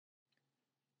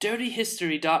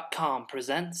DirtyHistory.com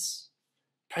presents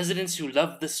Presidents Who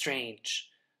Loved the Strange,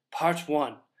 Part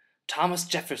 1, Thomas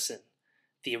Jefferson,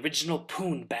 the original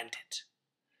Poon Bandit.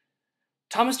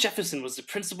 Thomas Jefferson was the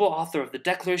principal author of the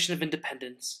Declaration of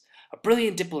Independence, a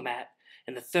brilliant diplomat,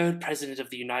 and the third President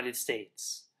of the United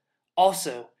States.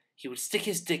 Also, he would stick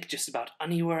his dick just about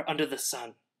anywhere under the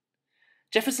sun.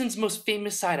 Jefferson's most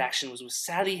famous side action was with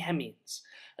Sally Hemings,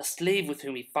 a slave with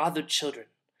whom he fathered children.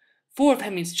 4 of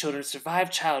Hemings' children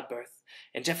survived childbirth,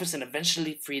 and Jefferson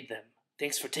eventually freed them.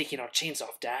 Thanks for taking our chains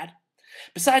off, Dad.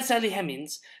 Besides Sally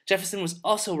Hemings, Jefferson was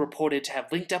also reported to have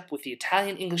linked up with the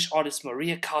Italian-English artist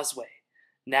Maria Causeway.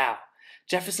 Now,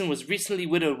 Jefferson was recently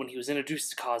widowed when he was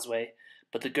introduced to Causeway,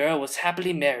 but the girl was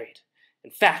happily married.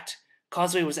 In fact,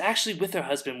 Causeway was actually with her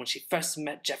husband when she first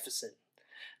met Jefferson.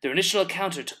 Their initial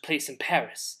encounter took place in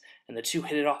Paris, and the two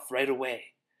hit it off right away.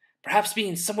 Perhaps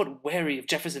being somewhat wary of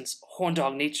Jefferson's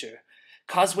horn-dog nature,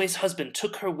 Causeway's husband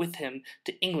took her with him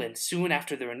to England soon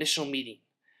after their initial meeting.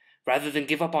 Rather than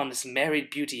give up on this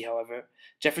married beauty, however,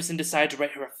 Jefferson decided to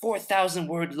write her a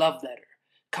 4,000-word love letter,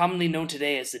 commonly known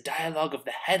today as the Dialogue of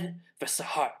the Head versus the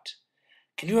Heart.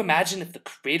 Can you imagine if the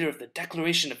creator of the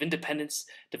Declaration of Independence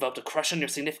developed a crush on your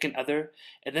significant other,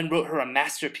 and then wrote her a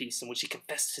masterpiece in which he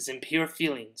confessed his impure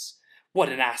feelings? What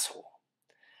an asshole.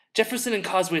 Jefferson and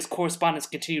Causeway's correspondence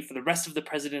continued for the rest of the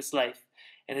president's life,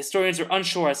 and historians are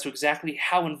unsure as to exactly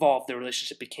how involved their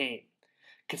relationship became.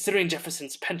 Considering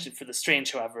Jefferson's penchant for the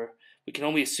strange, however, we can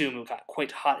only assume it got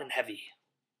quite hot and heavy.